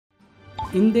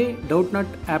ಹಿಂದೆ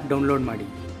ಡೌಟ್ನಟ್ app download ಮಾಡಿ.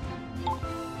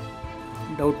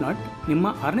 ಡೌಟ್ನಟ್ ನಿಮ್ಮ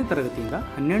 6ನೇ ತರಗತಿಯಿಂದ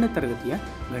 12ನೇ ತರಗತಿಯ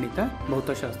ಗಣಿತ,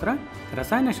 ಭೌತಶಾಸ್ತ್ರ,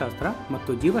 ರಸಾಯನಶಾಸ್ತ್ರ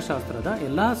ಮತ್ತು ಜೀವಶಾಸ್ತ್ರದ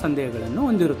ಎಲ್ಲ ಸಂದೇಹಗಳನ್ನು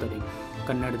ಹೊಂದಿರುತ್ತದೆ.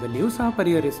 ಕನ್ನಡದಲ್ಲಿಯೂ ಸಹ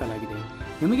ಪರಿಹರಿಸಲಾಗಿದೆ.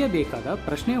 ನಿಮಗೆ ಬೇಕಾದ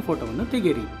ಪ್ರಶ್ನೆಯ ಫೋಟೋವನ್ನು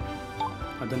ತೆಗೆಯಿರಿ,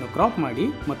 ಅದನ್ನು ಕ್ರಾಪ್ ಮಾಡಿ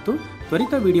ಮತ್ತು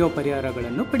ತ್ವರಿತ ವಿಡಿಯೋ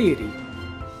ಪರಿಹಾರಗಳನ್ನು ಪಡೆಯಿರಿ.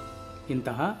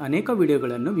 ಇಂತಹ ಅನೇಕ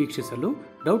ವಿಡಿಯೋಗಳನ್ನು ವೀಕ್ಷಿಸಲು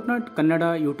ಡೌಟ್ನಟ್ ಕನ್ನಡ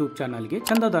ಯೂಟ್ಯೂಬ್ ಚಾನಲ್ಗೆ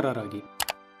ಚಂದಾದಾರರಾಗಿ.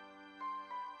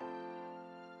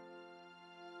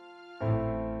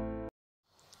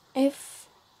 If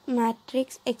matrix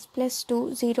x plus 2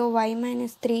 0 y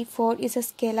minus 3 4 is a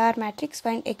scalar matrix,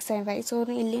 find x and y. So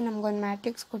ಇಲ್ಲಿ ನಮಗೊಂದು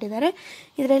ಮ್ಯಾಟ್ರಿಕ್ಸ್ ಕೊಟ್ಟಿದ್ದಾರೆ.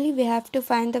 ಇದರಲ್ಲಿ we have to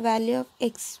find the value of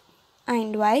x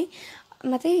and y.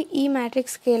 ಮತ್ತು ಈ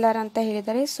ಮ್ಯಾಟ್ರಿಕ್ಸ್ ಸ್ಕೇಲಾರ್ ಅಂತ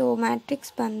ಹೇಳಿದ್ದಾರೆ. ಸೊ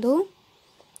ಮ್ಯಾಟ್ರಿಕ್ಸ್ ಬಂದು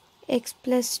x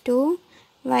plus 2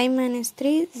 y minus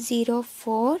 3 0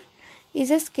 4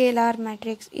 is a scalar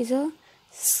matrix. is a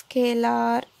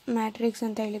scalar matrix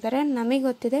ಅಂತ ಹೇಳಿದ್ದಾರೆ. ನಮಗೆ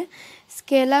ಗೊತ್ತಿದೆ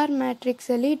ಸ್ಕೇಲಾರ್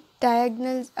ಮ್ಯಾಟ್ರಿಕ್ಸಲ್ಲಿ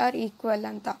ಡಯಾಗ್ನಲ್ಸ್ ಆರ್ ಈಕ್ವಲ್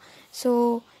ಅಂತ. So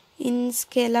in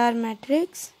scalar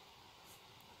matrix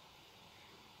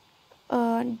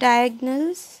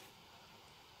diagonals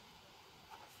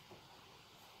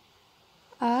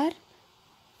R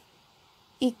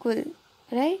equal,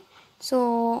 right? So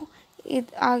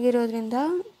ಇದು ಆಗಿರೋದ್ರಿಂದ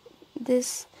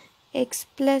this X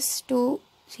plus 2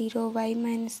 0 y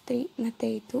minus 3 ಮತ್ತು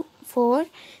ಇದು 4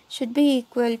 should be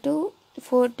equal to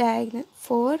 4 diagonal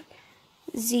 4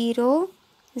 0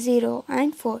 0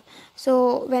 and 4. So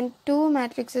when two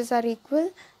matrices are equal,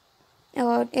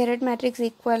 ಎರಡು matrix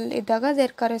equal ಇದ್ದಾಗ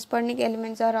their corresponding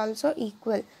elements are also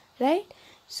equal, right?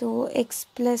 So x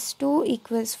plus 2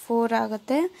 equals 4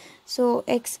 ಆಗುತ್ತೆ. So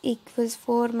x equals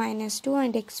 4 minus 2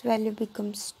 and x value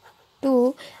becomes 2.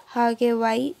 ಹಾಗೆ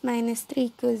y minus 3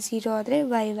 equals 0 ಆದರೆ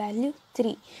y value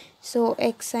 3. So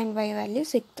x and y value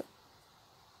ಸಿಕ್ತು.